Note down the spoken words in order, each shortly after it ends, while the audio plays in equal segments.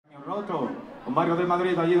nosotros, con varios de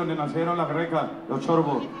Madrid, allí donde nacieron las grecas, los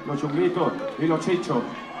chorbos, los chunguitos y los chichos.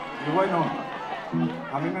 Y bueno,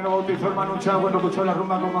 a mí me lo bautizó el Manu Chao cuando escuchó la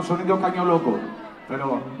rumba como sonido caño loco.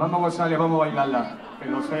 Pero vamos a gozarla, vamos a bailarla, que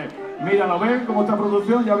lo sé. Mira, ¿lo ven? Como esta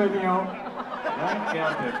producción ya ha venido. ¿Qué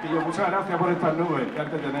arte? Tío, muchas gracias por estas nubes, qué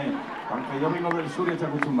arte tenéis. Aunque yo vengo del sur y estoy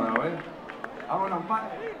acostumbrado, ¿eh? Vámonos,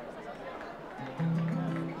 padre.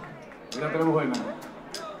 Mira, tenemos buena.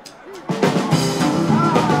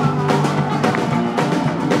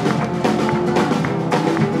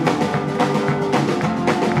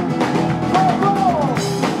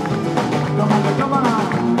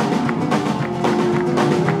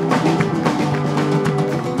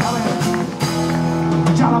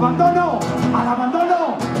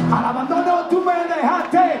 Al abandono tú me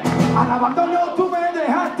dejaste, al abandono tú me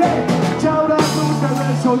dejaste, y ahora tú te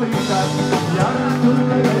ves solita, y ahora tú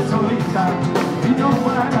te ves solita, y no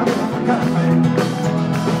para de buscarme.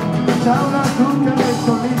 Y ahora tú te ves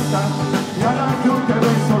solita, y ahora tú te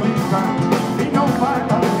ves solita, y no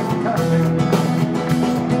para de buscarme.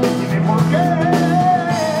 Dime por qué.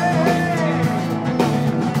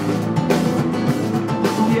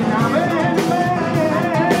 Viene a verme.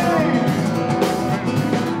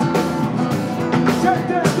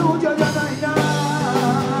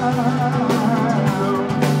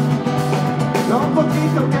 Lo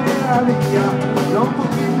poquito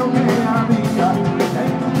que había,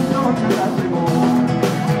 el mundo se la llevó.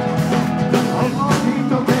 Lo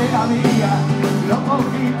poquito que había, lo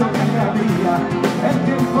poquito que había, el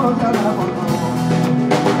tiempo ya la borró.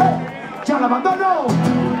 ¡Hey! ¡Ya la abandono!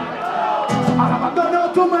 ¡Al abandono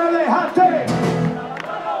tú me dejaste!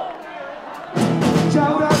 Y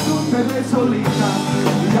ahora tú te ves solita,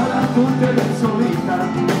 y ahora tú te ves solita,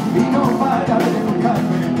 y no para de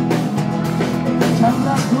buscarme. Y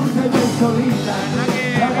ahora tú te ves solita,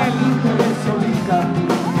 y ahora tú te ves solita,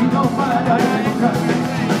 y no para de buscarme.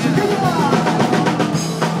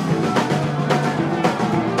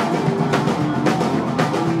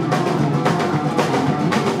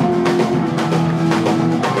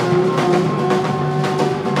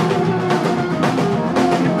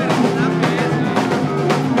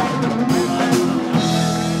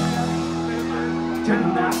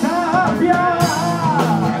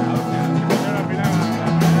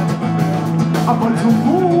 Por su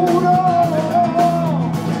muro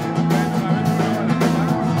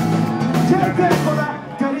y el tiempo la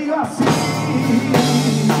quería así.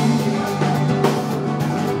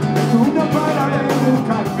 Tú no paras de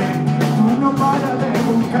buscarme, tú no paras de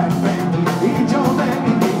buscarme, y yo de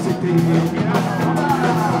insistir.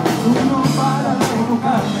 Tú no paras de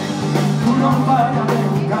buscarme, tú no paras de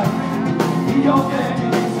buscarme, y yo de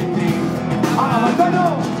insistir. Al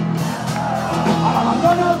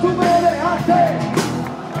abandono tú me dejaste.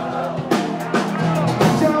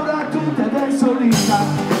 Y ahora tú te ves solita,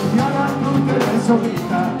 y ahora tú te ves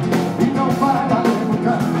solita, y no para de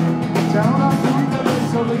buscarme. Y ahora tú te ves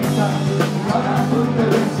solita, y ahora tú te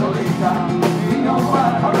ves solita, y no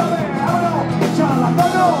para. Ahora, ya al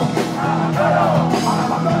abandono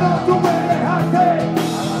tú me dejaste.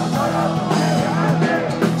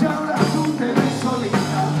 Y ahora tú te ves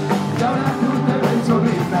solita, y ahora tú te ves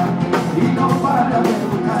solita, y no para de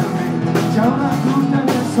buscarme. Y ahora tú te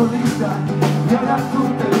ves solita, y ahora tú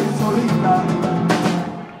te ves solita,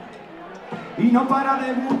 y no para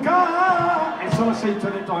de buscar. Eso lo sé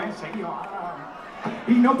de todo, ¿eh? Seguido.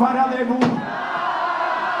 Y no para de buscar.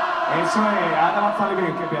 Eso es, ahora va a salir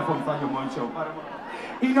bien, que pedazo de fallo hemos hecho.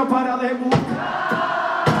 Y no para de buscar.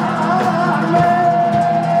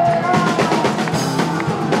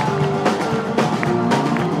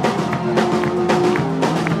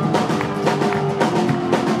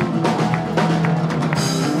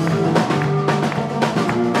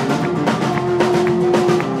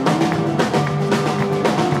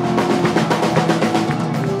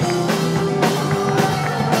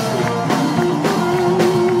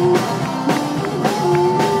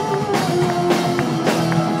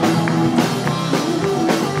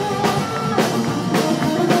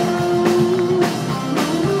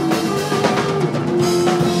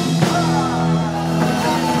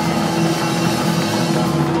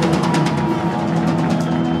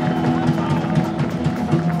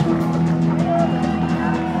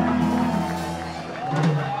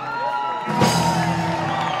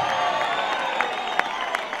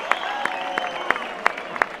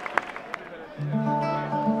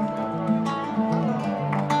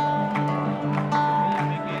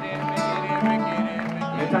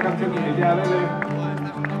 Esta canción es ya de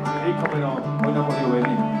disco, pero hoy no ha podido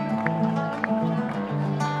venir.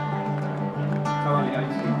 Estaba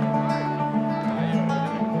liadísimo.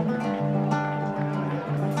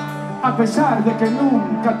 A pesar de que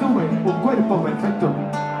nunca tuve un cuerpo perfecto,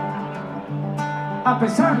 a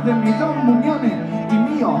pesar de mis 2 muñones y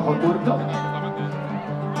mi ojo tuerto,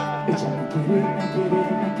 ella me quiere, me quiere,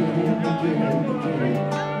 me quiere, me quiere, me quiere.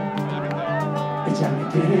 Ella me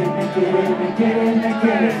quiere, me quiere, me quiere, me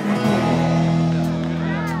quiere, me quiere.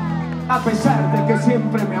 A pesar de que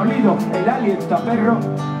siempre me ha olido el aliento a perro,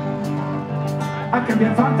 a que me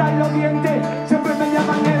faltan los dientes, siempre me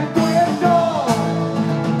llaman el tuerto.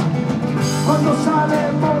 Cuando sale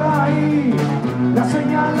por ahí, la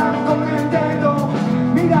señalan con el dedo.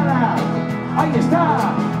 Mírala, ahí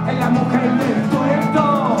está, es la mujer del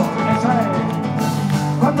tuerto. Esa es.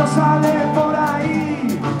 Cuando sale por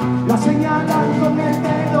ahí, la señalan con el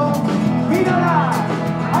dedo. Mírala,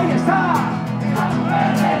 ahí está, es la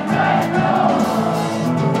mujer del tuerto.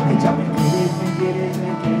 Ella me quiere, me quiere,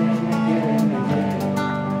 me quiere, me quiere, me quiere.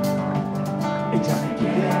 Ella me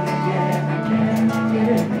quiere, me quiere, me quiere, me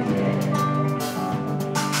quiere, me quiere.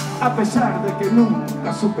 A pesar de que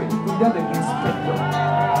nunca supe mirar en mi aspecto,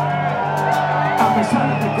 a pesar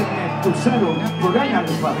de que me expulsaron por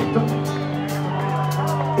analfabeto,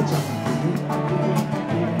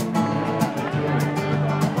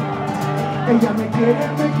 ella me quiere,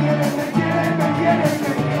 me quiere, me quiere, me quiere,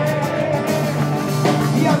 me quiere.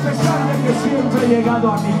 Y a pesar de que siempre he llegado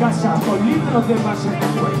a mi casa con litros de más en el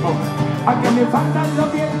cuerpo, a que me faltan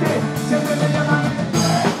los dientes, siempre me llaman el tuerto.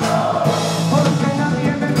 Porque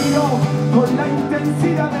nadie me miró con la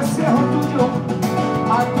intensidad de ese ojo tuyo.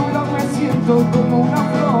 A tu lado me siento como una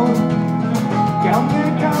flor que aún me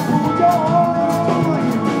capulló.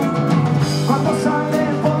 Cuando sale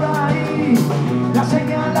por ahí, la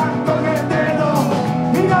señalan con el dedo.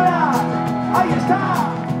 Mírala, ahí está,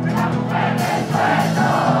 la mujer del tuerto.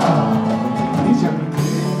 Ella me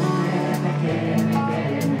quiere, me quiere, me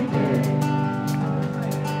quiere, me quiere.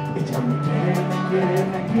 Ella me quiere, me quiere,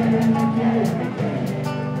 me quiere, me quiere, me quiere.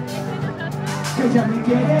 Ella me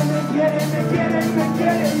quiere, me quiere, me quiere, me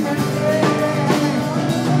quiere, me quiere.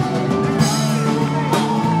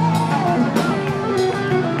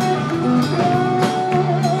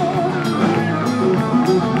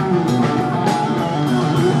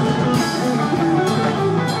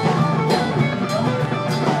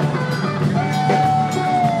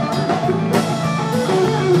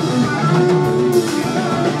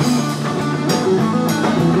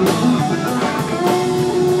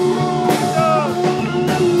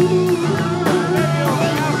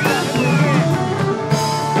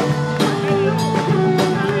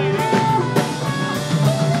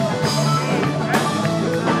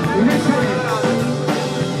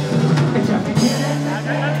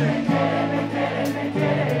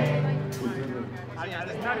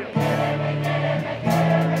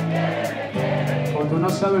 Tú no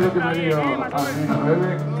sabes lo que me dio a mi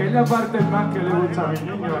bebé, que es la parte más que le gusta a mi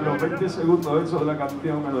niño. A los 20 segundos eso de la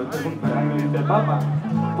canción me lo estoy juntando y dice: papá,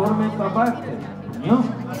 ponme esta parte. Niño,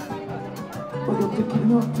 pero te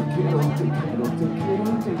quiero, te quiero, te quiero, te quiero,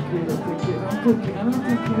 te quiero, te quiero, te quiero,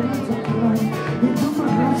 te quiero, te quiero. Y tú me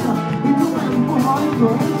besas, y tú me empujas, y tú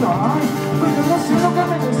ay, pero no sé lo que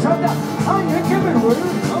me desata. Ay, es que me vuelve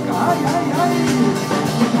loca, ay, ay, ay.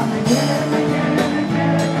 Ella me quiere, me quiere, me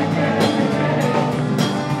quiere, me quiere, me quiere.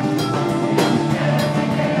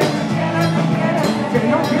 Que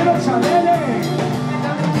no quiero Chanel,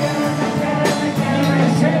 ni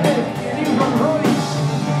Mercedes, ni Rolls Royce.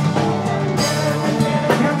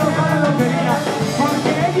 Me ha tocado la lotería,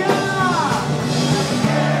 porque ella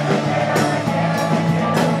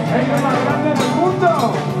es la más grande del mundo.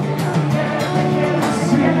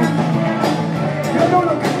 Sí, yo no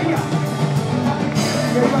lo quería,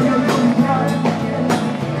 que yo había encontrado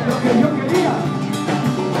lo que yo quería.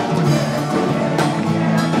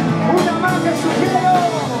 Una más que sugiero.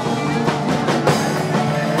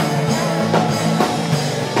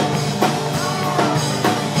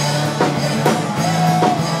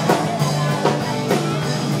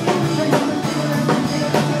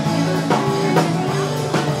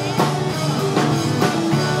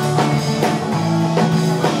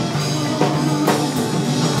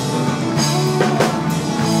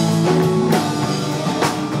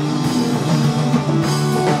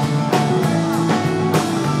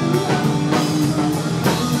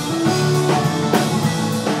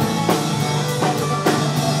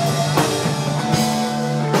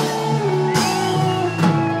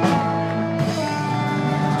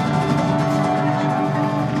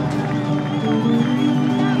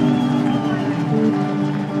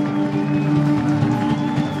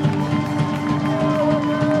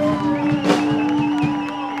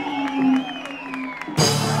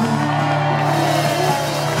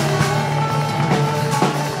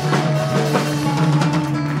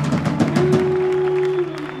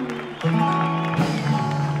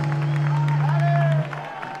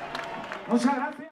 Muchas gracias.